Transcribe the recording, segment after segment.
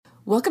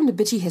Welcome to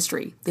Bitchy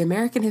History, the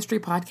American history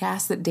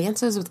podcast that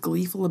dances with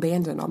gleeful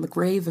abandon on the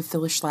grave of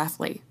Phyllis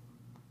Schlafly.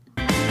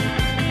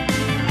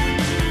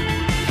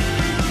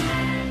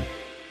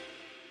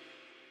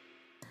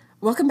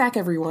 Welcome back,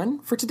 everyone.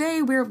 For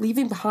today, we're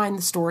leaving behind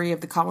the story of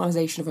the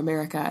colonization of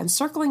America and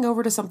circling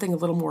over to something a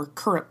little more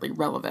currently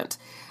relevant.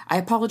 I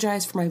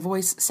apologize for my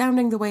voice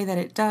sounding the way that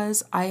it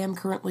does. I am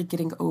currently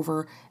getting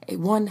over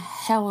one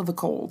hell of a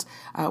cold,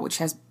 which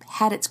has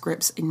had its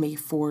grips in me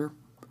for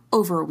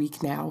over a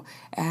week now,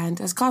 and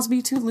has caused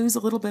me to lose a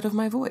little bit of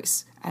my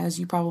voice, as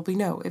you probably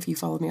know if you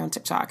follow me on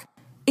TikTok.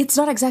 It's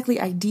not exactly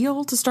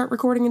ideal to start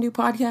recording a new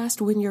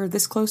podcast when you're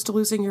this close to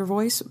losing your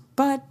voice,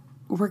 but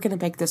we're going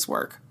to make this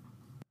work.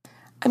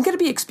 I'm going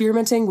to be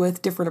experimenting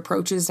with different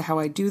approaches to how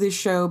I do this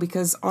show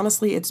because,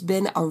 honestly, it's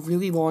been a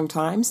really long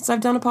time since I've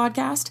done a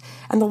podcast,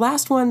 and the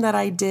last one that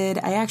I did,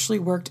 I actually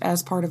worked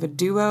as part of a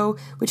duo,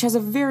 which has a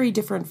very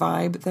different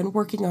vibe than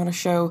working on a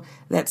show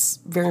that's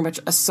very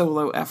much a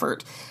solo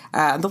effort.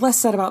 The less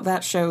said about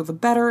that show, the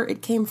better.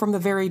 It came from the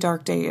very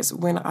dark days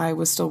when I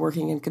was still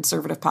working in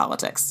conservative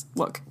politics.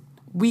 Look,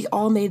 we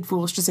all made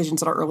foolish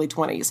decisions in our early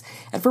 20s,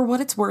 and for what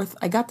it's worth,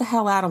 I got the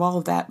hell out of all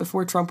of that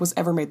before Trump was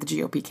ever made the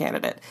GOP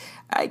candidate.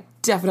 I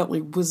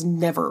definitely was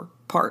never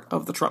part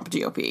of the Trump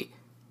GOP.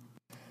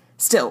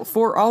 Still,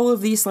 for all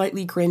of the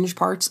slightly cringe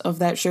parts of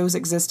that show's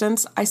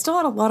existence, I still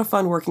had a lot of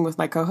fun working with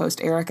my co-host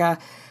Erica.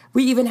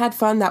 We even had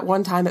fun that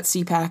one time at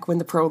CPAC when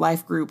the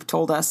pro-life group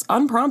told us,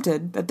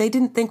 unprompted, that they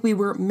didn't think we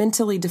were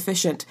mentally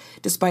deficient,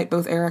 despite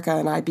both Erica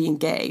and I being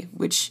gay,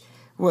 which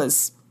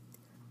was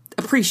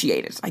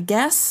appreciated, I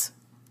guess.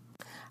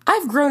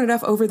 I've grown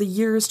enough over the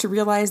years to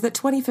realize that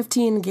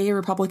 2015 gay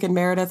Republican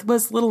Meredith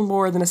was little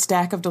more than a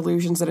stack of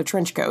delusions in a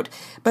trench coat,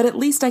 but at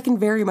least I can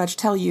very much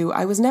tell you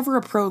I was never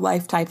a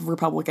pro-life type of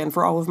Republican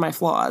for all of my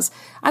flaws.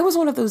 I was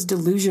one of those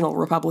delusional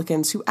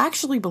Republicans who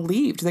actually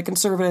believed that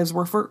conservatives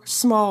were for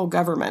small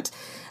government,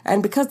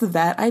 and because of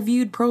that, I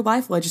viewed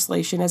pro-life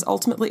legislation as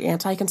ultimately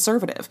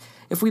anti-conservative.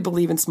 If we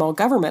believe in small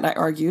government, I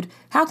argued,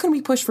 how can we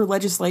push for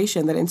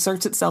legislation that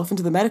inserts itself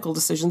into the medical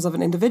decisions of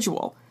an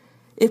individual?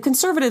 If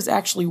conservatives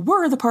actually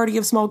were the party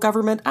of small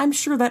government, I'm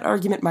sure that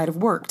argument might have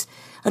worked.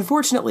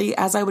 Unfortunately,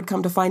 as I would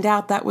come to find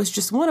out, that was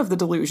just one of the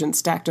delusions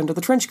stacked under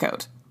the trench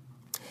coat.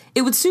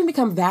 It would soon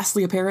become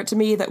vastly apparent to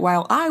me that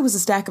while I was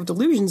a stack of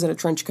delusions in a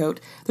trench coat,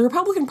 the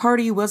Republican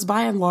Party was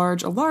by and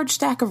large a large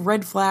stack of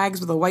red flags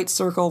with a white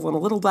circle and a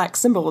little black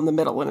symbol in the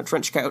middle in a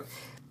trench coat,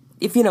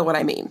 if you know what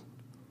I mean.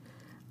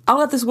 I'll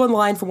let this one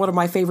line from one of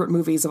my favorite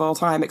movies of all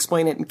time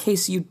explain it in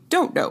case you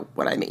don't know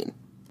what I mean.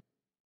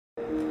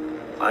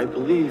 I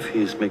believe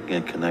he's making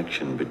a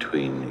connection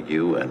between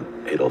you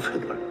and Adolf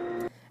Hitler.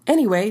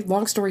 Anyway,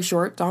 long story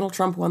short, Donald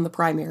Trump won the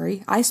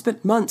primary. I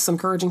spent months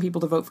encouraging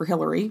people to vote for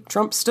Hillary.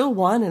 Trump still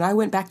won, and I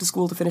went back to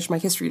school to finish my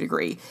history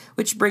degree,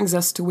 which brings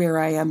us to where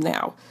I am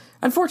now.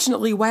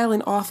 Unfortunately, while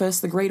in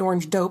office, the Great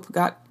Orange Dope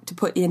got to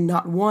put in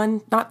not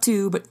one, not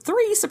two, but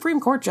 3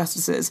 Supreme Court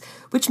justices,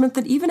 which meant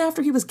that even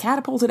after he was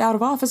catapulted out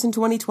of office in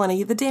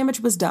 2020, the damage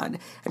was done.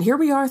 And here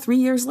we are 3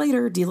 years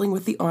later, dealing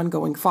with the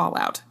ongoing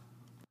fallout.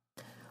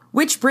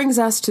 Which brings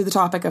us to the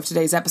topic of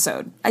today's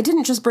episode. I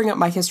didn't just bring up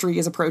my history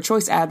as a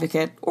pro-choice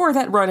advocate, or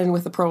that run-in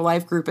with the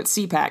pro-life group at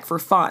CPAC for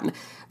fun,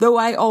 though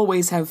I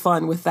always have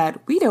fun with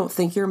that "we don't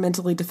think you're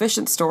mentally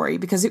deficient" story,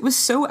 because it was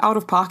so out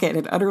of pocket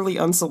and utterly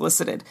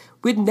unsolicited.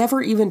 We'd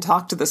never even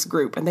talked to this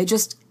group, and they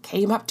just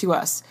came up to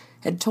us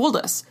and told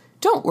us,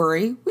 "Don't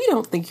worry, we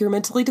don't think you're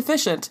mentally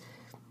deficient."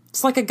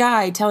 It's like a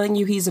guy telling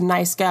you he's a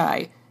nice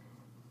guy.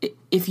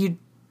 If you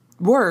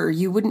were,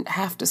 you wouldn't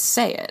have to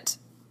say it.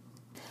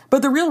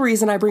 But the real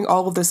reason I bring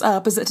all of this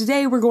up is that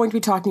today we're going to be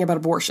talking about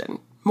abortion,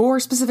 more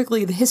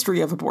specifically the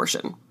history of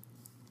abortion.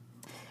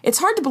 It's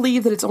hard to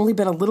believe that it's only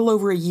been a little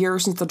over a year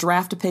since the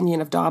draft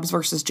opinion of Dobbs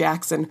versus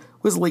Jackson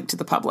was leaked to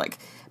the public.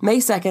 May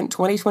 2nd,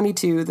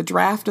 2022, the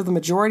draft of the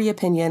majority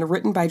opinion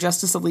written by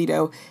Justice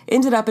Alito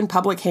ended up in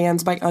public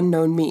hands by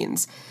unknown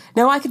means.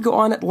 Now, I could go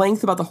on at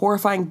length about the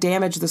horrifying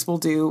damage this will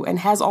do, and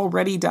has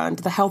already done,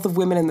 to the health of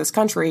women in this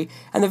country,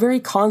 and the very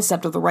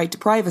concept of the right to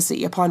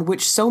privacy upon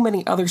which so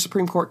many other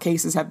Supreme Court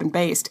cases have been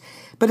based.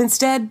 But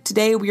instead,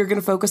 today we are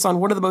going to focus on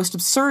one of the most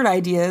absurd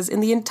ideas in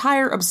the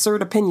entire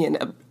absurd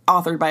opinion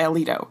authored by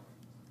Alito.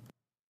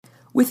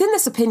 Within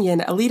this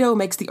opinion, Alito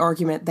makes the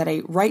argument that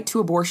a right to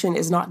abortion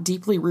is not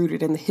deeply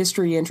rooted in the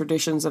history and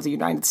traditions of the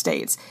United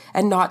States,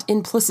 and not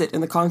implicit in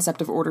the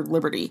concept of ordered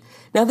liberty.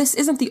 Now, this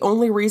isn't the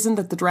only reason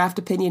that the draft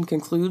opinion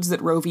concludes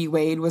that Roe v.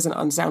 Wade was an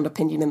unsound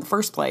opinion in the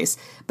first place,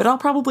 but I'll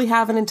probably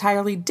have an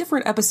entirely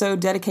different episode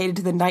dedicated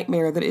to the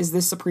nightmare that is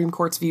this Supreme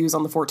Court's views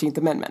on the 14th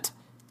Amendment.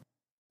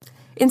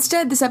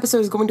 Instead, this episode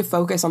is going to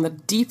focus on the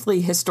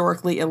deeply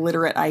historically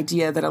illiterate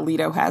idea that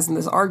Alito has in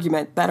this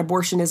argument that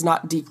abortion is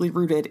not deeply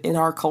rooted in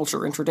our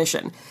culture and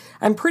tradition.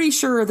 I'm pretty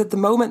sure that the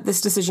moment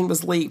this decision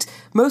was leaked,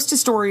 most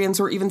historians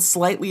who are even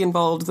slightly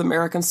involved with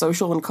American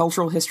social and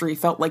cultural history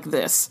felt like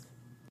this.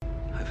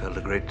 I felt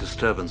a great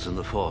disturbance in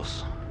the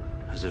force,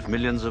 as if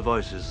millions of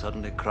voices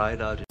suddenly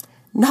cried out.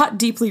 Not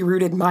deeply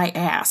rooted my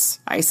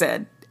ass, I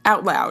said,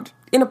 out loud,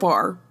 in a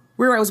bar,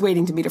 where I was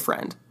waiting to meet a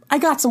friend. I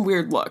got some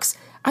weird looks.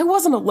 I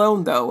wasn't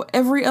alone, though.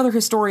 Every other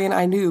historian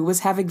I knew was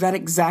having that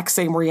exact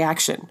same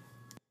reaction.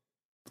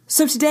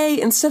 So today,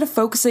 instead of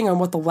focusing on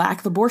what the lack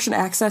of abortion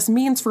access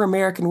means for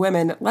American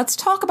women, let's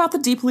talk about the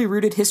deeply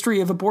rooted history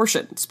of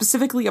abortion,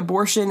 specifically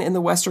abortion in the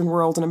Western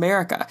world in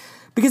America.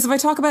 Because if I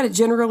talk about it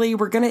generally,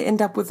 we're going to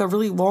end up with a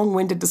really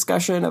long-winded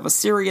discussion of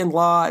Assyrian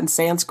law and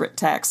Sanskrit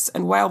texts,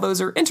 and while those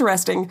are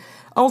interesting,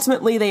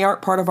 ultimately they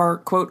aren't part of our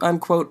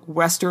quote-unquote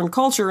Western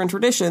culture and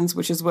traditions,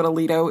 which is what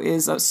Alito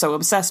is so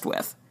obsessed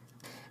with.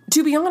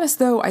 To be honest,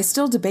 though, I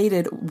still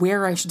debated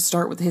where I should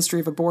start with the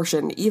history of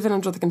abortion, even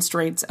under the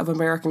constraints of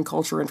American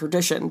culture and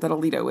tradition that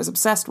Alito is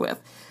obsessed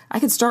with. I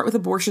could start with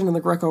abortion in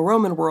the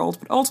Greco-Roman world,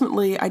 but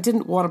ultimately I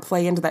didn't want to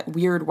play into that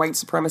weird white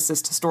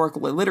supremacist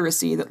historical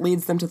illiteracy that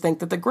leads them to think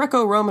that the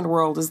Greco-Roman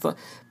world is the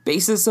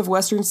basis of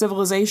Western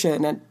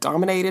civilization and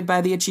dominated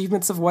by the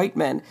achievements of white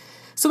men.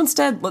 So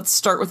instead, let's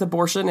start with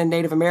abortion in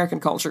Native American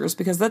cultures,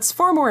 because that's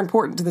far more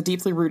important to the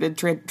deeply rooted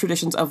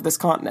traditions of this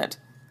continent.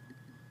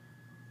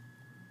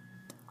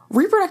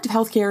 Reproductive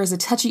health care is a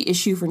touchy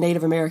issue for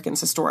Native Americans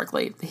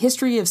historically. The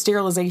history of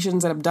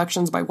sterilizations and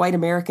abductions by white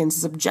Americans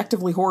is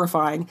objectively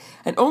horrifying,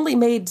 and only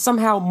made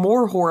somehow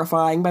more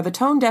horrifying by the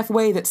tone-deaf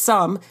way that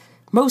some,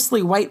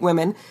 mostly white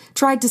women,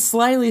 tried to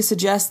slyly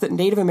suggest that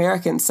Native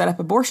Americans set up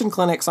abortion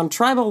clinics on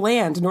tribal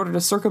land in order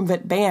to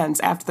circumvent bans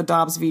after the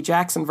Dobbs v.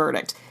 Jackson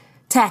verdict.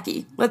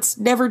 Tacky. Let's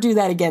never do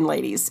that again,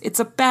 ladies.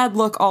 It's a bad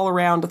look all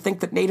around to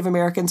think that Native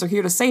Americans are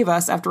here to save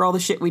us after all the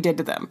shit we did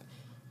to them.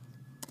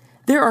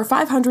 There are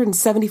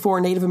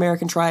 574 Native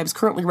American tribes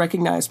currently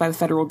recognized by the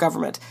federal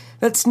government.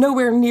 That's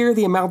nowhere near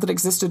the amount that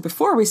existed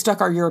before we stuck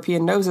our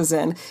European noses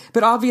in,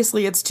 but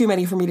obviously it's too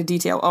many for me to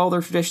detail all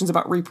their traditions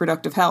about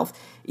reproductive health,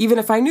 even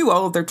if I knew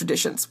all of their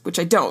traditions, which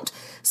I don't.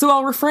 So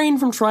I'll refrain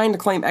from trying to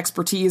claim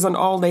expertise on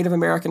all Native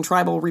American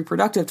tribal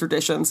reproductive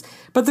traditions,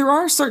 but there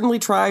are certainly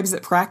tribes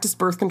that practice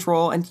birth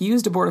control and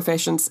used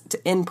abortifacients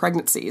to end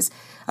pregnancies.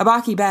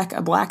 Abaki Beck,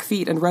 a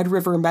Blackfeet and Red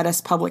River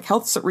Metis public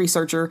health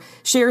researcher,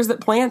 shares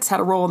that plants had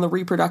a role in the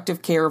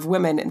reproductive care of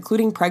women,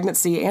 including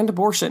pregnancy and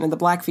abortion in the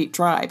Blackfeet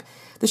tribe.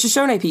 The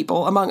Shoshone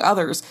people, among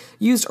others,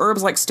 used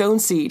herbs like stone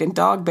seed and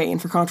dogbane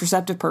for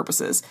contraceptive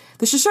purposes.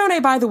 The Shoshone,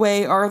 by the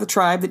way, are the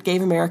tribe that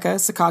gave America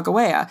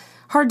Sacagawea.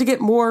 Hard to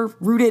get more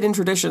rooted in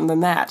tradition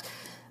than that.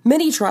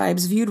 Many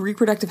tribes viewed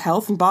reproductive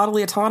health and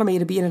bodily autonomy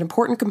to be an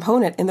important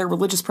component in their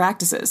religious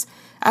practices.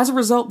 As a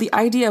result, the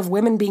idea of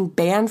women being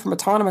banned from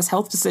autonomous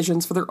health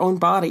decisions for their own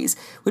bodies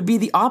would be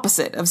the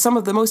opposite of some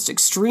of the most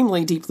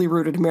extremely deeply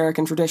rooted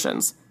American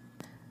traditions.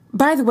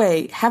 By the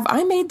way, have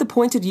I made the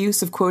pointed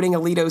use of quoting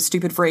Alito's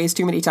stupid phrase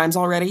too many times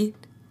already?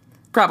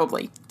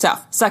 Probably.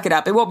 Tough. Suck it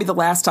up. It won't be the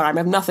last time.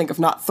 I'm nothing if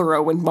not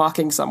thorough when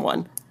mocking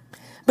someone.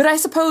 But I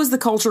suppose the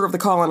culture of the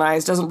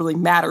colonized doesn't really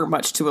matter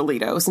much to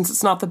Alito, since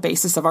it's not the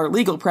basis of our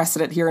legal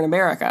precedent here in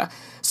America.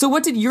 So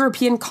what did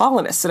European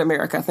colonists in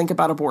America think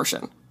about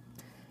abortion?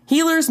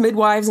 Healers,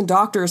 midwives, and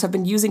doctors have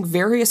been using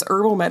various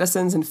herbal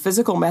medicines and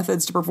physical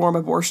methods to perform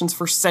abortions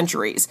for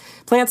centuries.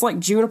 Plants like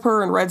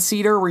juniper and red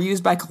cedar were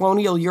used by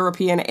colonial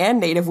European and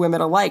Native women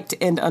alike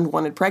to end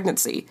unwanted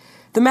pregnancy.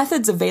 The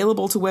methods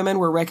available to women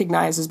were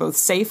recognized as both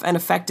safe and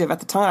effective at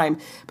the time,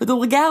 but the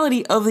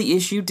legality of the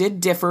issue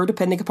did differ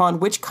depending upon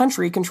which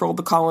country controlled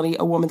the colony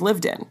a woman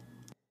lived in.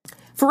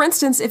 For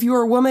instance, if you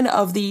were a woman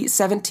of the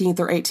 17th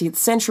or 18th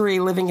century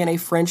living in a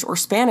French or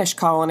Spanish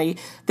colony,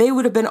 they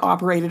would have been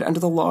operated under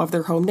the law of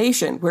their home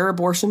nation, where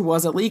abortion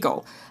was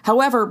illegal.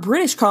 However,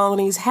 British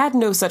colonies had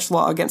no such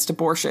law against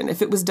abortion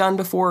if it was done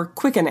before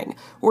quickening,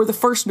 or the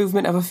first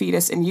movement of a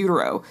fetus in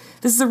utero.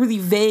 This is a really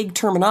vague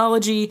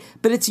terminology,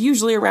 but it's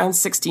usually around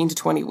 16 to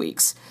 20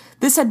 weeks.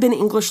 This had been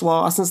English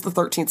law since the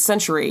 13th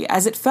century,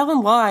 as it fell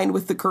in line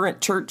with the current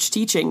church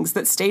teachings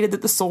that stated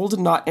that the soul did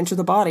not enter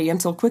the body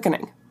until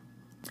quickening.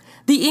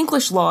 The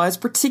English law is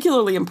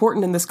particularly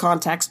important in this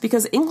context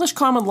because English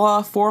common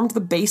law formed the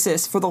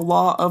basis for the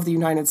law of the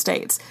United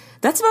States.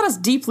 That's about as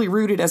deeply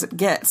rooted as it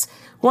gets.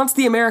 Once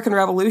the American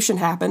Revolution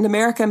happened,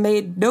 America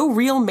made no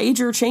real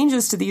major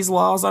changes to these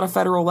laws on a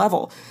federal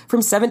level. From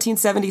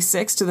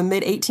 1776 to the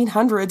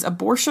mid-1800s,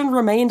 abortion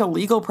remained a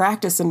legal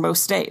practice in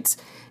most states.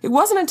 It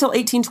wasn't until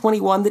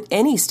 1821 that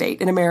any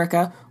state in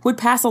America would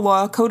pass a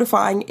law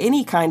codifying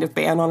any kind of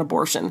ban on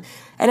abortion.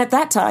 And at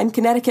that time,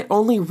 Connecticut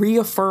only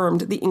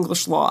reaffirmed the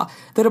English law,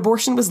 that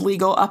abortion was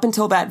legal up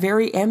until that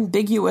very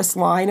ambiguous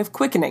line of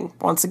quickening,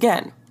 once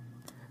again.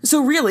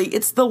 So really,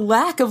 it's the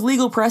lack of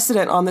legal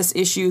precedent on this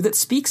issue that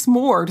speaks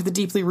more to the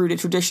deeply rooted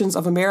traditions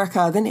of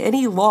America than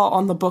any law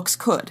on the books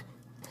could.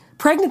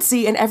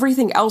 Pregnancy and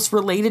everything else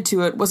related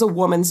to it was a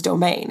woman's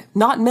domain,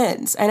 not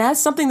men's, and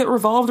as something that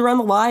revolved around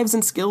the lives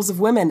and skills of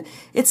women,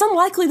 it's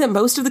unlikely that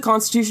most of the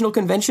Constitutional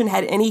Convention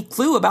had any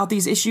clue about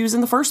these issues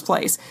in the first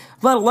place,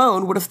 let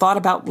alone would have thought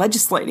about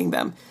legislating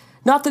them.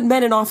 Not that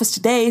men in office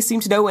today seem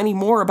to know any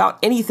more about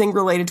anything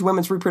related to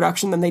women's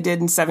reproduction than they did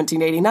in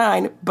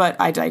 1789, but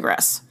I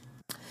digress.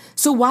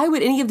 So why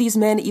would any of these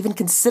men even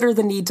consider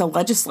the need to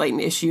legislate an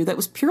issue that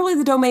was purely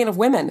the domain of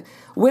women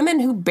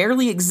who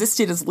barely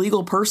existed as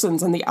legal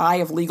persons in the eye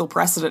of legal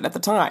precedent at the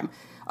time?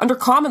 Under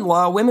common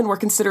law, women were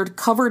considered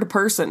covered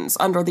persons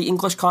under the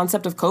English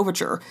concept of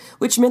coverture,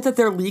 which meant that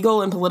their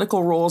legal and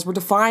political roles were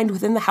defined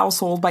within the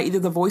household by either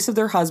the voice of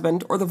their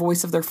husband or the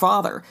voice of their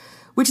father,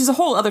 which is a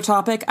whole other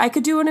topic I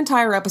could do an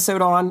entire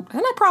episode on,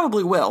 and I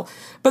probably will.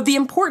 But the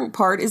important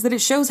part is that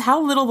it shows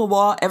how little the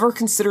law ever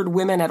considered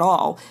women at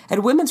all,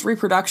 and women's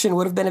reproduction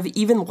would have been of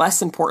even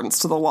less importance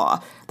to the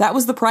law. That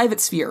was the private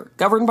sphere,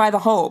 governed by the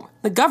home.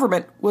 The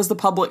government was the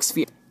public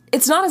sphere.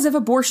 It's not as if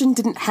abortion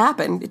didn't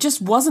happen, it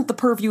just wasn't the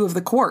purview of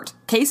the court.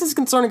 Cases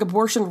concerning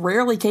abortion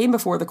rarely came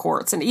before the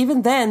courts, and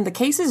even then, the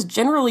cases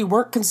generally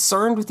weren't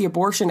concerned with the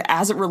abortion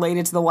as it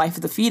related to the life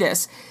of the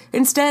fetus.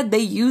 Instead, they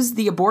used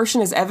the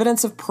abortion as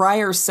evidence of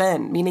prior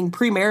sin, meaning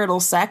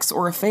premarital sex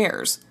or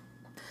affairs.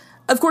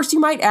 Of course, you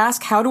might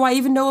ask, how do I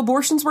even know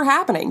abortions were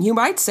happening? You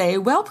might say,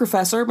 well,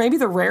 Professor, maybe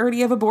the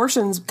rarity of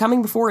abortions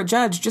coming before a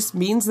judge just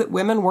means that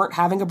women weren't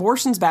having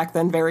abortions back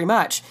then very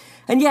much.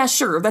 And yeah,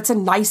 sure, that's a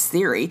nice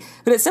theory,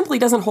 but it simply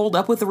doesn't hold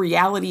up with the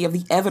reality of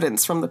the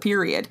evidence from the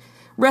period.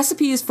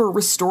 Recipes for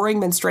restoring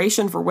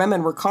menstruation for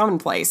women were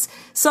commonplace,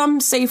 some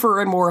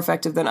safer and more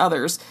effective than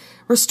others.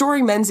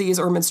 Restoring menses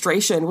or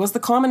menstruation was the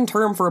common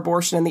term for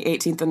abortion in the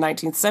 18th and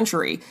 19th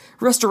century.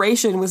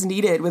 Restoration was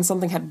needed when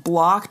something had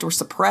blocked or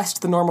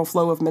suppressed the normal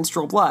flow of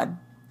menstrual blood,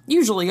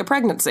 usually a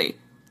pregnancy.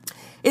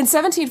 In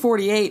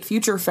 1748,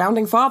 future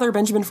founding father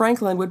Benjamin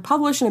Franklin would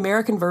publish an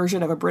American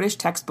version of a British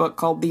textbook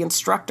called The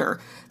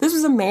Instructor. This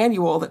was a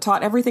manual that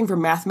taught everything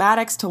from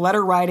mathematics to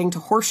letter writing to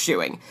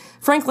horseshoeing.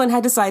 Franklin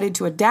had decided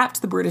to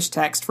adapt the British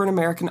text for an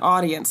American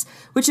audience,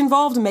 which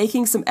involved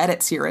making some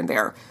edits here and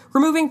there,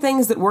 removing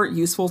things that weren't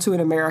useful to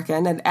an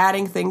American and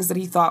adding things that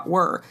he thought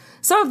were.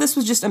 Some of this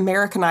was just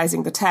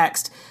Americanizing the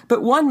text,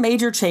 but one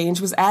major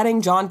change was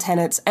adding John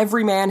Tennant's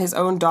 "Every man his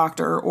own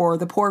doctor" or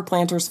 "The poor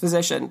planter's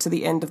physician" to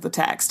the end of the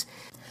text.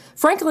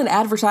 Franklin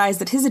advertised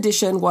that his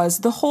edition was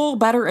the whole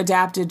better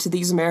adapted to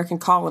these American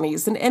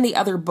colonies than any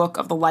other book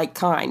of the like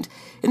kind.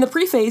 In the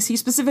preface, he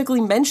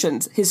specifically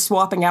mentions his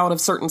swapping out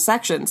of certain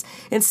sections,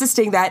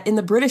 insisting that in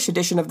the British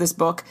edition of this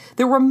book,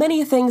 there were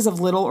many things of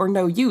little or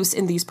no use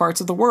in these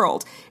parts of the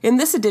world. In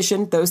this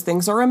edition, those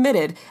things are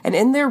omitted, and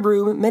in their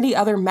room, many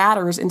other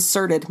matters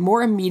inserted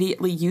more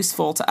immediately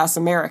useful to us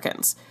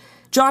Americans.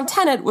 John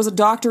Tennant was a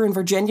doctor in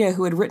Virginia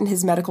who had written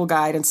his medical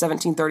guide in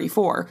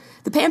 1734.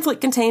 The pamphlet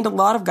contained a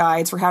lot of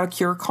guides for how to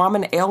cure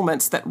common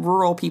ailments that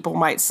rural people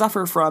might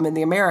suffer from in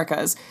the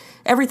Americas,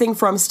 everything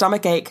from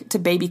stomachache to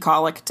baby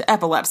colic to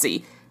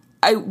epilepsy.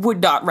 I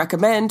would not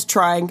recommend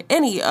trying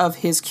any of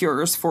his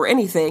cures for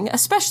anything,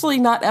 especially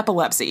not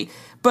epilepsy,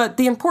 but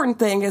the important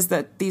thing is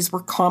that these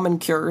were common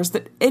cures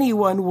that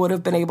anyone would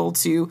have been able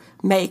to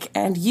make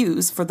and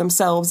use for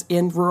themselves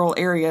in rural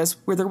areas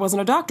where there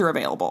wasn't a doctor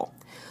available.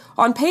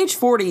 On page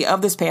 40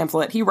 of this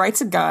pamphlet, he writes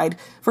a guide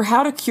for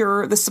how to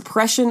cure the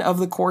suppression of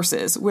the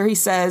courses, where he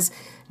says,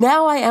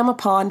 "Now I am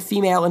upon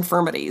female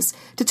infirmities,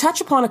 to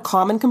touch upon a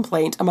common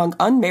complaint among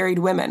unmarried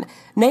women,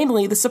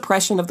 namely the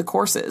suppression of the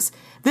courses.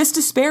 This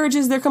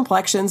disparages their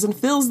complexions and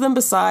fills them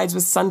besides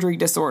with sundry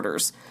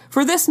disorders.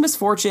 For this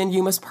misfortune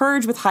you must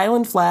purge with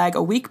Highland flag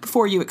a week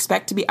before you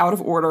expect to be out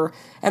of order,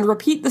 and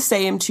repeat the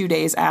same 2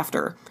 days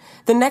after.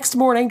 The next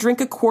morning drink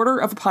a quarter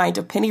of a pint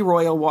of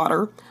pennyroyal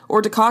water,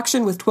 or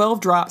decoction with 12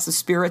 drops of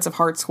spirits of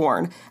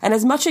hartshorn, and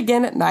as much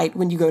again at night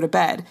when you go to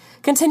bed.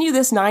 Continue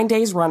this 9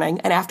 days running,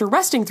 and after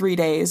resting 3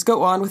 days,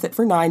 go on with it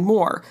for 9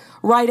 more.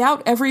 Ride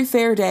out every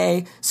fair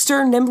day,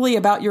 stir nimbly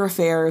about your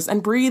affairs,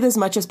 and breathe as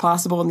much as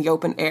possible in the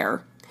open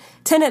air."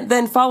 Tennant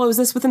then follows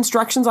this with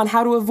instructions on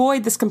how to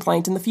avoid this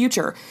complaint in the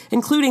future,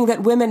 including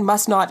that women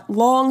must not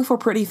long for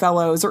pretty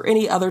fellows or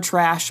any other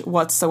trash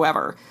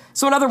whatsoever.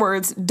 So in other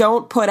words,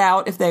 don't put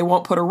out if they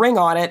won't put a ring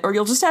on it, or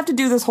you'll just have to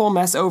do this whole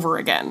mess over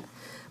again.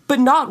 But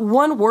not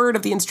one word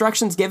of the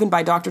instructions given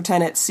by Dr.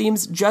 Tennant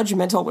seems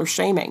judgmental or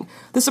shaming.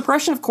 The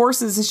suppression of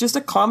courses is just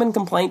a common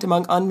complaint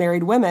among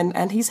unmarried women,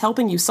 and he's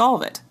helping you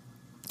solve it.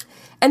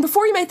 And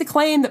before you make the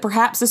claim that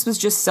perhaps this was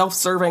just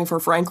self-serving for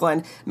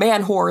Franklin,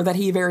 man-whore that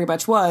he very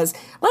much was,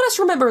 let us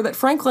remember that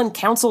Franklin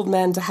counseled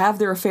men to have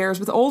their affairs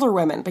with older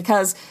women,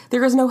 because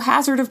there is no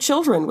hazard of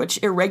children which,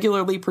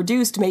 irregularly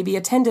produced, may be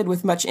attended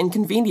with much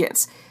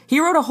inconvenience. He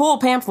wrote a whole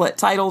pamphlet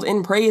titled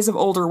 "In Praise of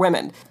Older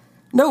Women."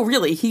 No,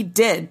 really, he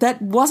did.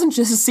 That wasn't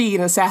just a scene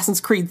in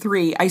Assassin's Creed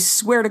 3. I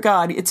swear to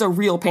God, it's a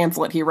real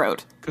pamphlet he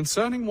wrote.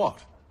 Concerning what?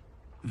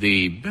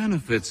 The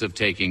benefits of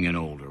taking an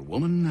older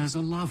woman as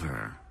a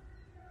lover.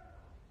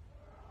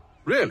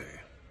 Really?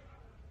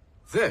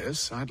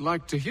 This I'd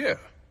like to hear.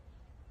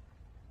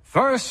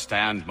 First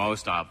and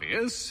most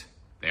obvious,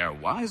 they're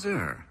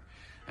wiser.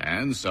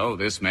 And so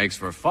this makes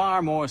for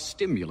far more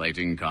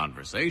stimulating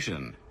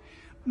conversation.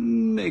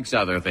 Makes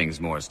other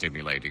things more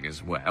stimulating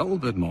as well,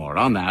 but more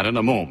on that in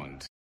a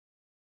moment.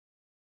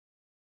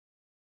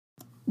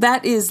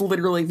 That is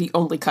literally the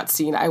only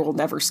cutscene I will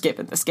never skip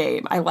in this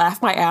game. I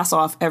laugh my ass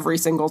off every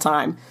single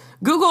time.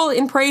 Google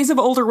 "In Praise of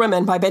Older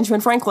Women" by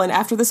Benjamin Franklin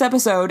after this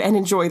episode and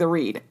enjoy the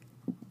read.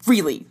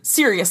 Really,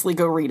 seriously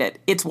go read it.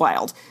 It's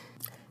wild.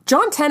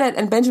 John Tennant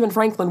and Benjamin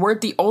Franklin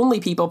weren't the only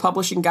people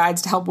publishing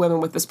guides to help women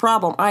with this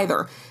problem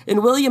either.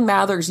 In William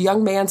Mather's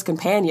Young Man's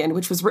Companion,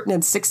 which was written in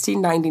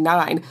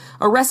 1699,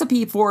 a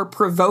recipe for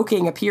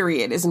provoking a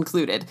period is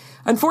included.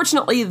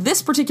 Unfortunately,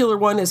 this particular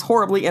one is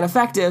horribly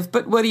ineffective,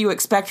 but what do you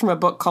expect from a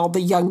book called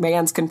The Young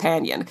Man's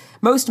Companion?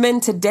 Most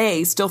men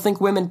today still think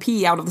women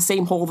pee out of the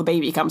same hole the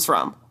baby comes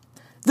from.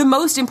 The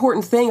most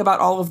important thing about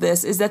all of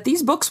this is that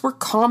these books were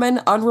common,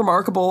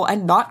 unremarkable,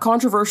 and not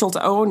controversial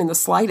to own in the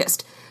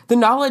slightest. The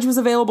knowledge was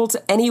available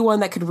to anyone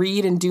that could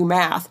read and do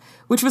math,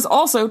 which was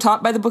also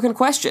taught by the book in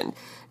question.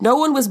 No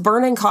one was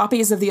burning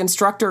copies of The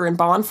Instructor in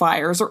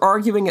bonfires or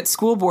arguing at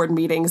school board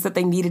meetings that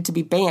they needed to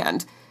be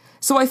banned.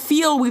 So I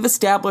feel we've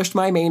established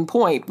my main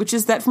point, which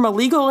is that from a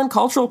legal and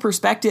cultural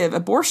perspective,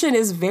 abortion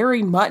is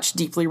very much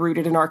deeply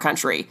rooted in our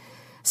country.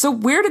 So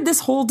where did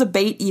this whole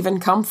debate even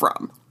come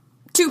from?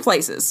 Two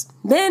places: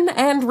 men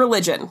and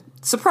religion.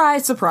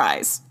 Surprise,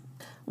 surprise.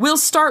 We'll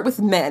start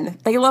with men.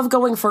 They love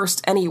going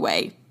first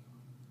anyway.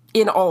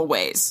 In all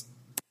ways.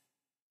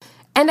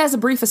 And as a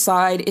brief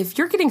aside, if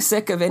you're getting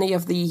sick of any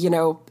of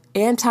the,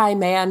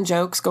 anti-man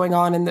jokes going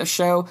on in this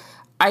show,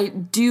 I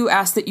do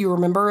ask that you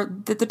remember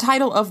that the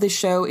title of this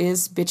show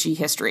is Bitchy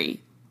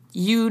History.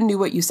 You knew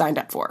what you signed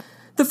up for.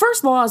 The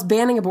first laws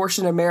banning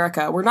abortion in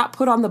America were not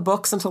put on the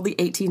books until the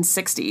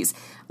 1860s.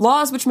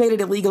 Laws which made it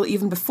illegal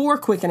even before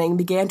quickening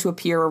began to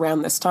appear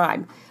around this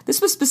time.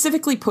 This was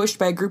specifically pushed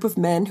by a group of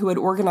men who had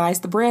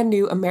organized the brand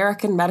new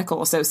American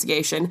Medical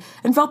Association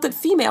and felt that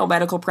female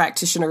medical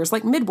practitioners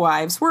like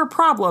midwives were a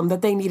problem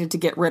that they needed to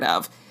get rid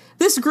of.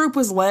 This group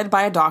was led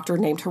by a doctor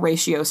named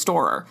Horatio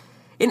Storer.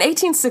 In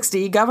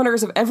 1860,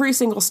 governors of every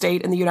single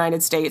state in the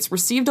United States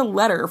received a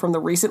letter from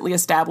the recently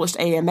established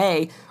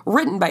AMA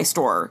written by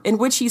Storer, in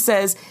which he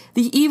says,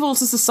 "The evil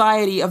to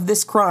society of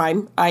this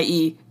crime,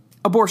 i.e.,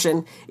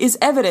 abortion, is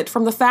evident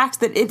from the fact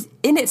that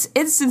in its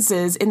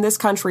instances in this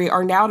country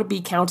are now to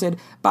be counted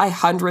by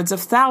hundreds of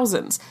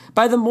thousands.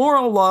 By the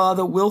moral law,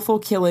 the willful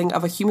killing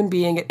of a human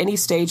being at any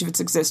stage of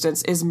its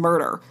existence is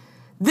murder."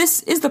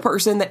 This is the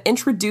person that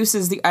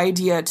introduces the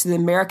idea to the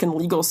American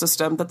legal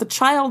system that the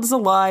child is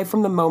alive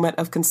from the moment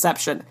of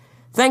conception.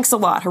 Thanks a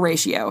lot,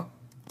 Horatio.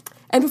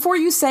 And before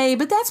you say,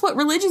 but that's what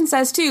religion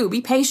says too, be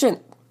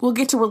patient. We'll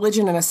get to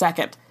religion in a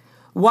second.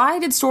 Why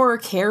did Storer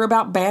care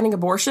about banning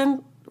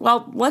abortion?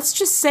 Well, let's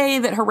just say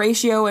that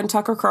Horatio and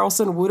Tucker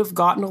Carlson would have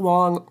gotten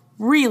along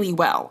really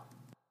well.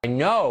 I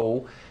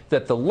know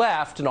that the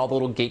left and all the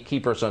little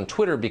gatekeepers on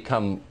Twitter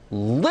become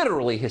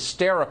literally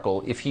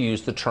hysterical if you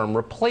use the term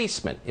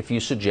replacement, if you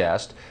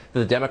suggest that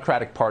the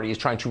Democratic Party is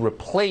trying to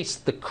replace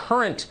the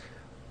current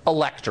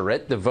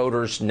electorate, the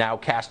voters now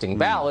casting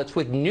ballots,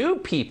 with new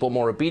people,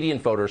 more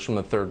obedient voters from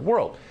the third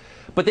world.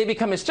 But they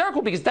become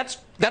hysterical because that's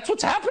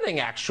what's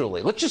happening,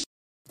 actually.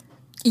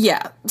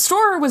 Yeah,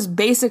 Storer was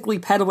basically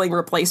peddling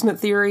replacement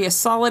theory a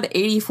solid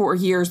 84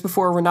 years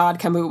before Renaud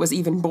Camus was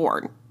even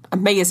born.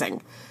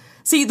 Amazing.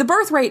 See, the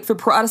birth rate for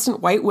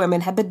Protestant white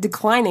women had been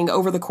declining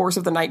over the course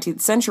of the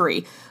 19th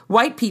century.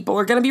 White people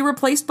are going to be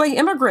replaced by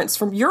immigrants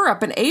from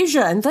Europe and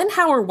Asia, and then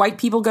how are white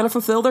people going to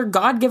fulfill their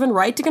God-given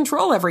right to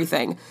control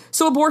everything?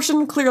 So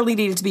abortion clearly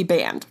needed to be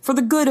banned, for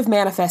the good of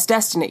manifest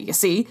destiny, you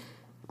see?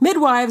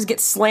 Midwives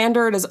get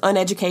slandered as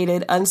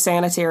uneducated,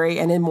 unsanitary,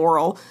 and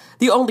immoral.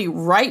 The only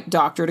right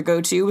doctor to go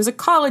to is a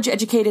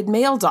college-educated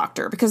male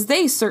doctor, because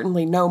they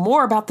certainly know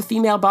more about the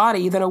female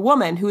body than a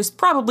woman who has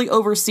probably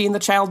overseen the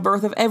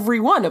childbirth of every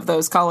one of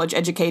those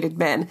college-educated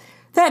men.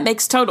 That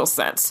makes total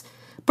sense.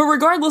 But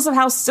regardless of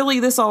how silly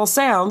this all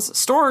sounds,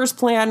 Storer's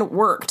plan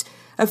worked.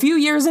 A few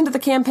years into the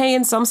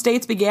campaign, some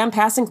states began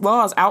passing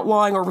laws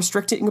outlawing or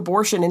restricting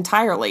abortion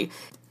entirely.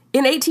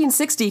 In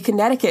 1860,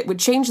 Connecticut would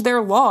change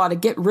their law to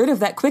get rid of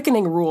that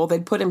quickening rule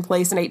they'd put in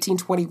place in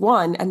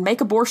 1821 and make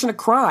abortion a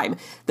crime.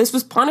 This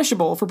was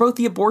punishable for both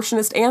the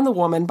abortionist and the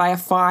woman by a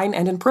fine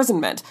and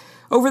imprisonment.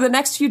 Over the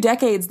next few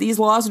decades, these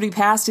laws would be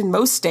passed in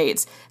most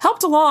states,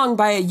 helped along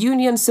by a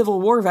Union Civil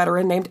War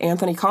veteran named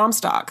Anthony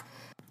Comstock.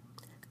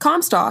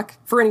 Comstock,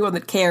 for anyone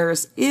that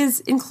cares, is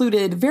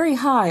included very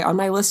high on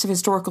my list of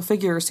historical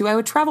figures who I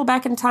would travel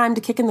back in time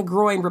to kick in the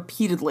groin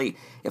repeatedly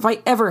if I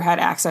ever had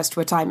access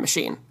to a time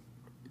machine.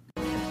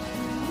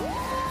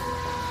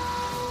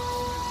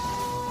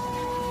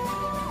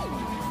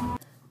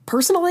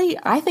 Personally,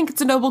 I think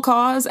it's a noble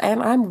cause,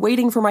 and I'm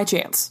waiting for my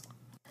chance.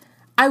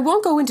 I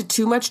won't go into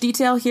too much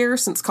detail here,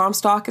 since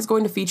Comstock is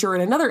going to feature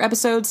in another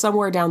episode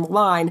somewhere down the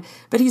line,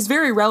 but he's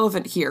very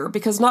relevant here,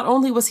 because not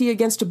only was he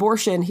against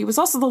abortion, he was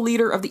also the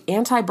leader of the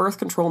anti-birth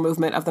control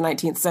movement of the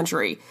 19th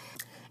century.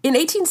 In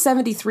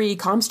 1873,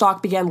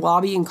 Comstock began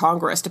lobbying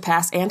Congress to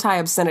pass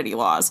anti-obscenity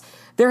laws.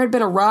 There had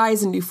been a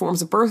rise in new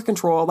forms of birth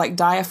control, like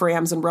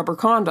diaphragms and rubber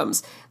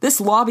condoms.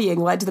 This lobbying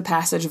led to the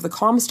passage of the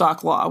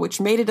Comstock Law, which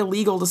made it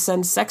illegal to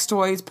send sex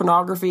toys,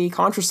 pornography,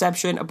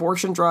 contraception,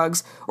 abortion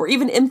drugs, or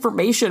even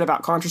information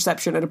about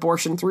contraception and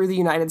abortion through the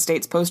United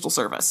States Postal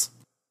Service.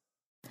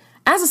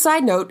 As a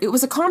side note, it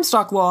was a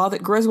Comstock law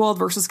that Griswold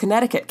versus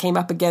Connecticut came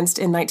up against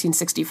in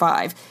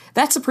 1965.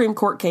 That Supreme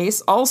Court case,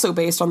 also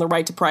based on the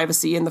right to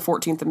privacy in the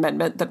 14th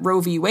Amendment that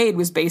Roe v. Wade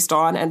was based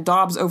on and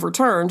Dobbs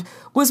overturned,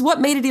 was what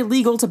made it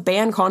illegal to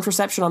ban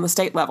contraception on the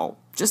state level.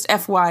 Just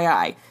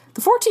FYI.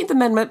 The 14th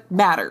Amendment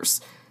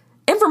matters.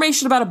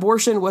 Information about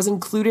abortion was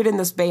included in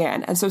this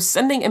ban, and so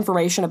sending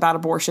information about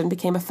abortion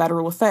became a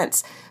federal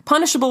offense,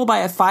 punishable by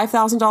a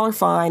 $5,000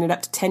 fine and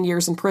up to 10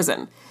 years in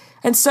prison.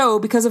 And so,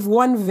 because of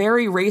one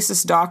very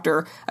racist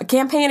doctor, a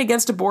campaign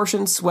against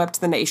abortion swept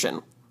the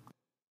nation.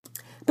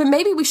 But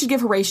maybe we should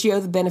give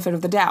Horatio the benefit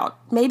of the doubt.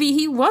 Maybe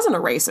he wasn't a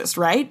racist,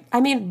 right? I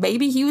mean,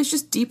 maybe he was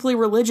just deeply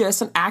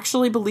religious and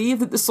actually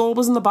believed that the soul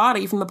was in the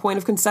body from the point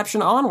of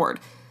conception onward.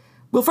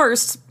 Well,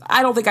 first,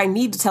 I don't think I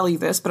need to tell you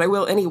this, but I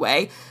will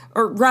anyway.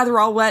 Or rather,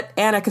 I'll let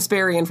Anna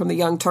Kasparian from the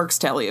Young Turks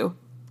tell you.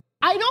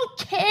 I don't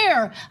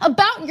care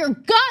about your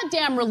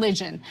goddamn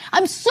religion.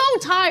 I'm so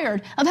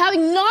tired of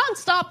having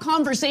nonstop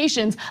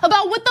conversations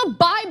about what the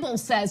Bible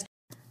says.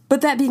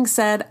 But that being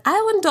said,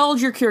 I'll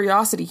indulge your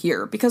curiosity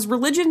here, because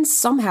religion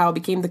somehow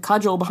became the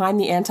cudgel behind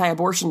the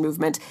anti-abortion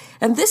movement,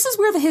 and this is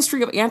where the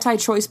history of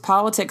anti-choice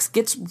politics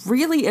gets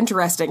really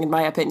interesting, in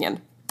my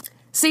opinion.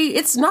 See,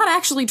 it's not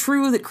actually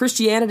true that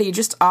Christianity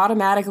just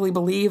automatically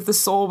believed the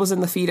soul was in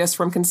the fetus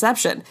from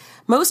conception.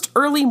 Most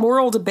early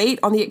moral debate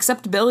on the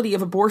acceptability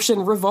of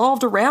abortion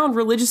revolved around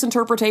religious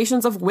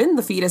interpretations of when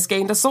the fetus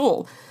gained a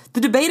soul. The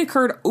debate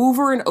occurred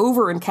over and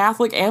over in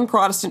Catholic and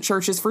Protestant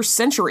churches for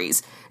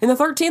centuries. In the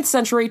 13th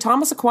century,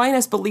 Thomas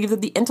Aquinas believed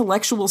that the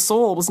intellectual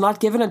soul was not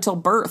given until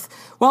birth,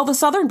 while the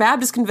Southern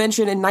Baptist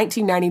Convention in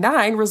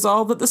 1999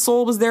 resolved that the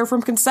soul was there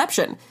from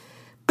conception.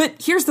 But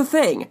here's the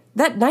thing,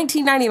 that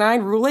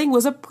 1999 ruling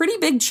was a pretty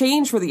big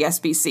change for the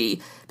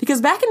SBC,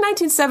 because back in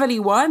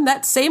 1971,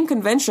 that same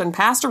convention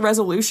passed a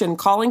resolution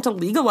calling to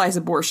legalize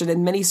abortion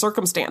in many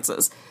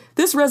circumstances.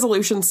 This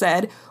resolution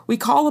said, "We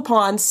call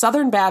upon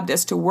Southern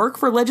Baptists to work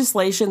for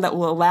legislation that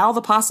will allow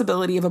the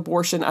possibility of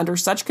abortion under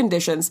such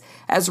conditions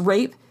as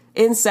rape,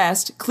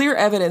 incest, clear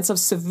evidence of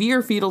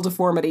severe fetal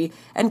deformity,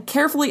 and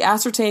carefully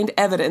ascertained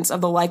evidence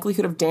of the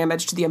likelihood of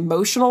damage to the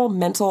emotional,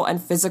 mental,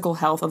 and physical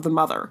health of the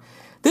mother."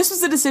 This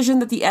was a decision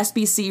that the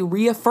SBC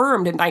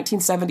reaffirmed in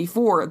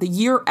 1974, the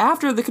year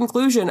after the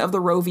conclusion of the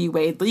Roe v.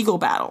 Wade legal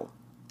battle.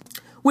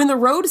 When the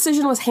Roe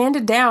decision was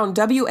handed down,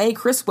 W.A.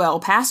 Criswell,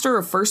 pastor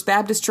of First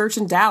Baptist Church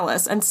in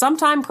Dallas and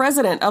sometime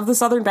president of the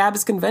Southern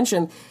Baptist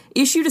Convention,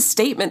 issued a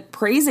statement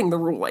praising the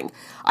ruling.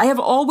 "I have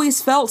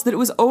always felt that it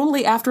was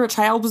only after a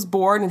child was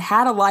born and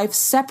had a life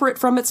separate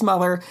from its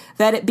mother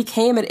that it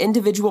became an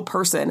individual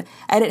person,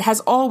 and it has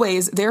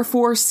always,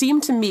 therefore,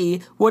 seemed to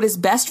me what is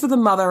best for the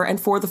mother and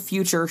for the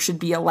future should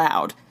be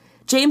allowed."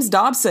 James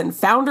Dobson,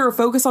 founder of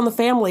Focus on the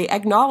Family,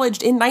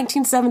 acknowledged in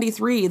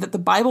 1973 that the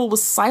Bible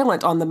was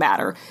silent on the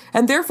matter,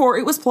 and therefore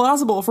it was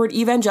plausible for an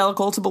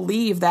evangelical to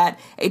believe that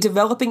a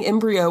developing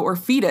embryo or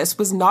fetus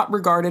was not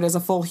regarded as a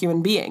full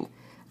human being.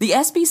 The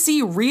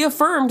SBC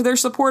reaffirmed their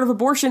support of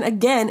abortion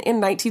again in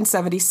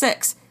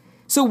 1976.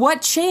 So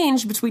what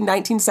changed between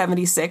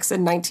 1976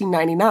 and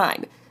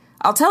 1999?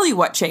 I'll tell you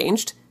what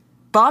changed.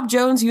 Bob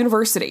Jones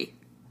University.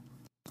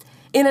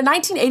 In a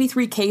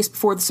 1983 case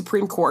before the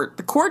Supreme Court,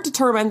 the court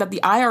determined that the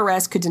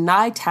IRS could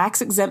deny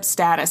tax-exempt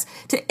status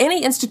to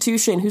any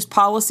institution whose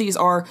policies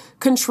are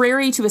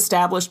contrary to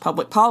established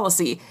public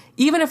policy,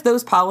 even if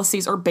those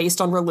policies are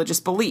based on religious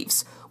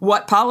beliefs.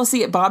 What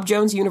policy at Bob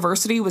Jones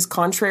University was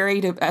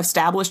contrary to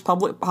established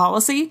public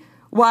policy?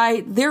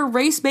 Why, their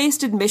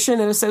race-based admission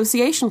and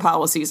association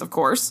policies, of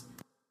course.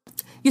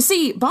 You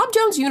see, Bob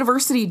Jones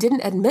University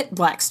didn't admit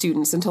black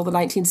students until the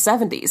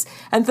 1970s,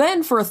 and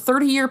then for a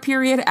 30-year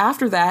period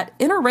after that,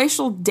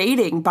 interracial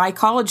dating by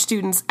college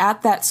students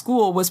at that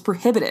school was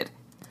prohibited.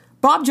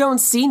 Bob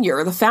Jones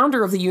Sr., the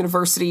founder of the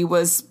university,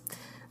 was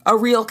a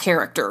real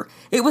character.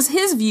 It was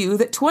his view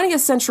that 20th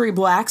century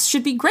blacks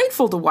should be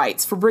grateful to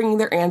whites for bringing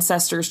their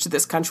ancestors to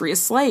this country as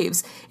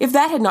slaves. If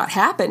that had not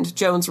happened,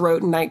 Jones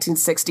wrote in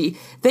 1960,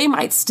 they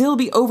might still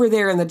be over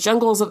there in the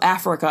jungles of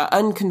Africa,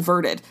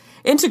 unconverted.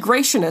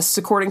 Integrationists,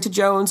 according to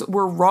Jones,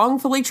 were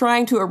wrongfully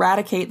trying to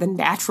eradicate the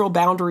natural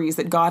boundaries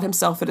that God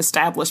himself had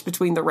established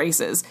between the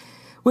races.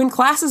 When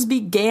classes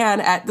began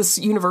at this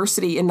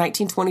university in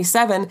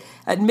 1927,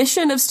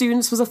 admission of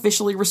students was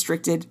officially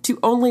restricted to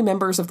only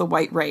members of the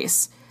white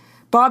race.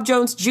 Bob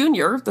Jones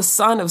Jr., the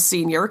son of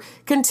Sr.,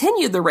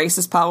 continued the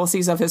racist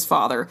policies of his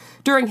father.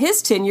 During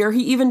his tenure,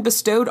 he even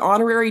bestowed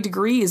honorary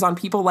degrees on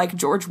people like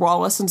George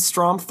Wallace and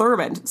Strom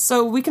Thurmond,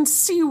 so we can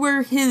see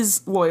where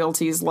his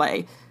loyalties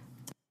lay.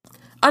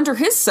 Under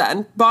his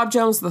son, Bob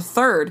Jones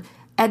III,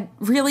 and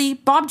really,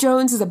 Bob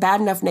Jones is a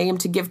bad enough name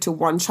to give to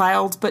one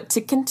child, but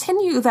to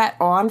continue that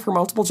on for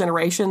multiple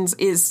generations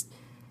is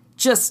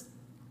just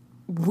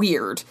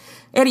weird.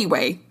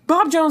 Anyway,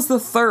 Bob Jones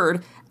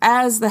III,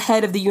 as the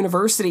head of the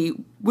university,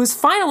 was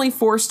finally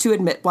forced to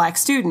admit black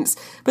students,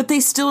 but they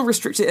still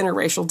restricted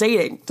interracial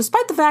dating,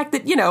 despite the fact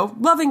that,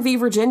 Loving v.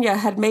 Virginia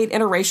had made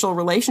interracial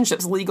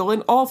relationships legal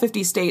in all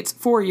 50 states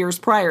 4 years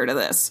prior to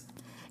this.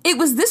 It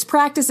was this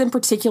practice in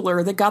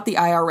particular that got the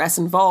IRS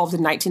involved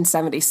in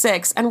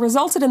 1976 and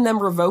resulted in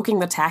them revoking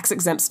the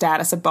tax-exempt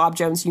status of Bob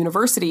Jones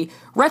University,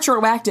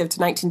 retroactive to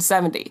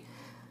 1970.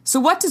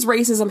 So what does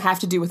racism have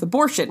to do with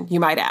abortion, you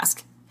might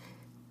ask?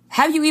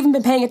 Have you even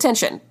been paying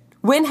attention?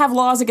 When have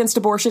laws against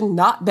abortion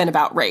not been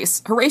about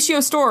race?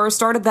 Horatio Storer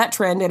started that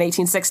trend in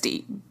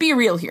 1860. Be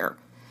real here.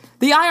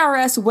 The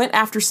IRS went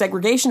after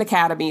segregation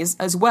academies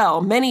as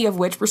well, many of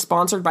which were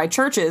sponsored by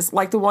churches,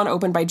 like the one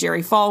opened by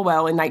Jerry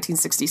Falwell in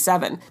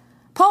 1967.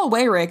 Paul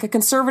Weyrich, a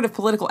conservative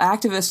political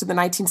activist in the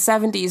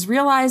 1970s,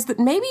 realized that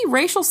maybe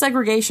racial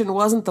segregation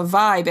wasn't the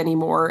vibe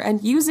anymore,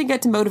 and using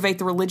it to motivate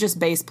the religious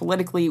base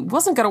politically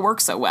wasn't going to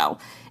work so well.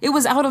 It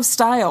was out of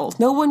style.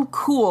 No one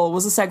cool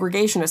was a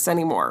segregationist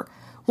anymore.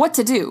 What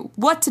to do?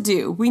 What to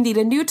do? We need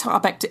a new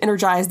topic to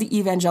energize the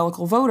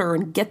evangelical voter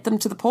and get them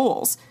to the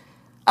polls.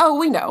 Oh,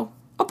 we know.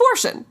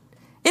 Abortion.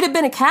 It had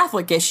been a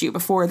Catholic issue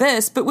before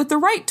this, but with the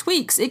right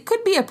tweaks, it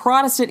could be a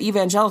Protestant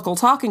evangelical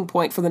talking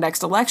point for the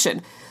next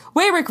election.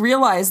 Weyrich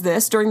realized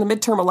this during the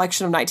midterm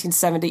election of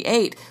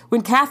 1978,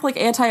 when Catholic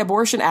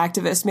anti-abortion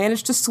activists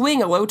managed to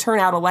swing a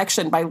low-turnout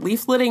election by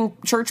leafleting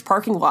church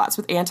parking lots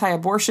with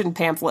anti-abortion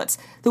pamphlets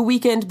the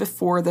weekend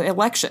before the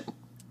election.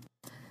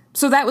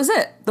 So that was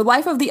it. The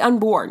life of the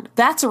unborn.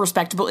 That's a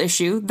respectable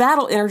issue.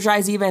 That'll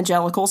energize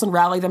evangelicals and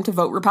rally them to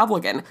vote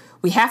Republican.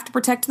 We have to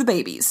protect the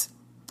babies.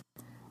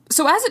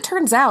 So as it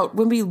turns out,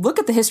 when we look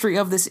at the history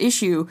of this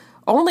issue,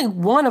 only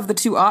one of the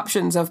two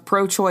options of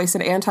pro-choice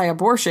and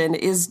anti-abortion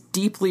is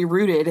deeply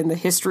rooted in the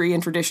history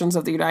and traditions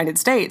of the United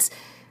States,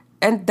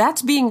 and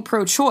that's being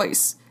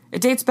pro-choice.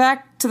 It dates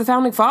back to the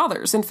Founding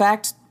Fathers, in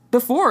fact,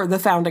 before the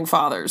Founding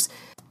Fathers.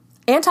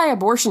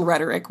 Anti-abortion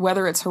rhetoric,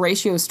 whether it's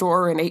Horatio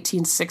Storer in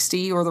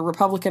 1860 or the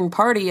Republican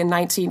Party in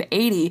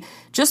 1980,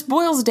 just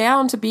boils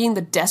down to being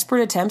the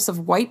desperate attempts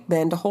of white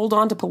men to hold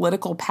on to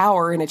political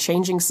power in a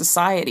changing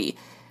society.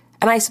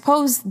 And I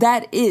suppose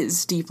that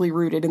is deeply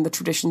rooted in the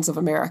traditions of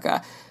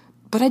America,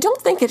 but I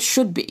don't think it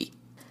should be.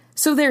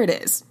 So there it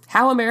is,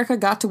 how America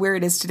got to where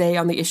it is today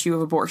on the issue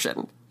of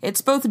abortion.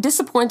 It's both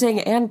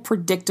disappointing and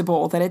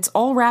predictable that it's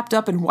all wrapped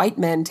up in white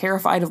men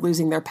terrified of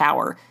losing their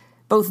power,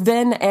 both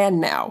then and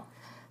now.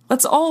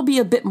 Let's all be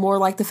a bit more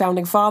like the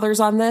Founding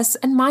Fathers on this,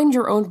 and mind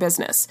your own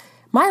business.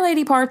 My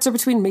lady parts are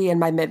between me and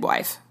my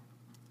midwife.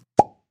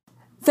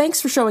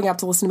 Thanks for showing up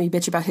to listen to me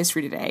bitch about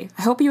history today.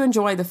 I hope you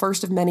enjoy the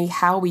first of many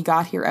How We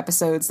Got Here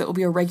episodes that will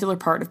be a regular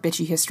part of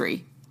Bitchy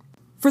History.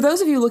 For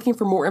those of you looking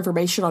for more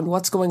information on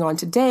what's going on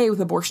today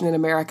with abortion in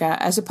America,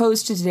 as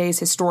opposed to today's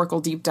historical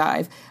deep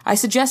dive, I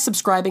suggest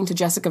subscribing to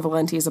Jessica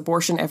Valenti's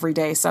Abortion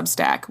Everyday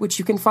Substack, which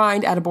you can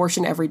find at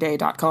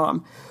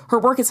abortioneveryday.com. Her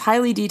work is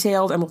highly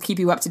detailed and will keep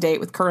you up to date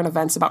with current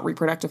events about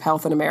reproductive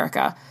health in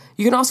America.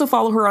 You can also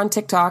follow her on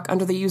TikTok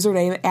under the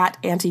username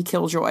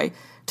 @AntiKilljoy.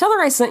 Tell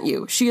her I sent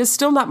you. She is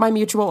still not my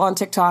mutual on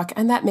TikTok,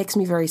 and that makes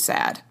me very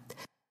sad.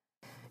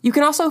 You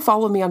can also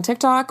follow me on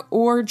TikTok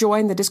or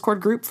join the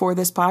Discord group for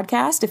this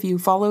podcast if you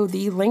follow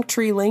the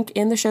Linktree link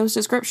in the show's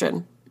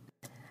description.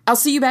 I'll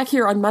see you back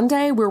here on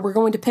Monday, where we're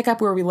going to pick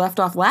up where we left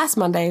off last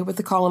Monday with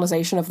the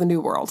colonization of the New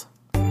World.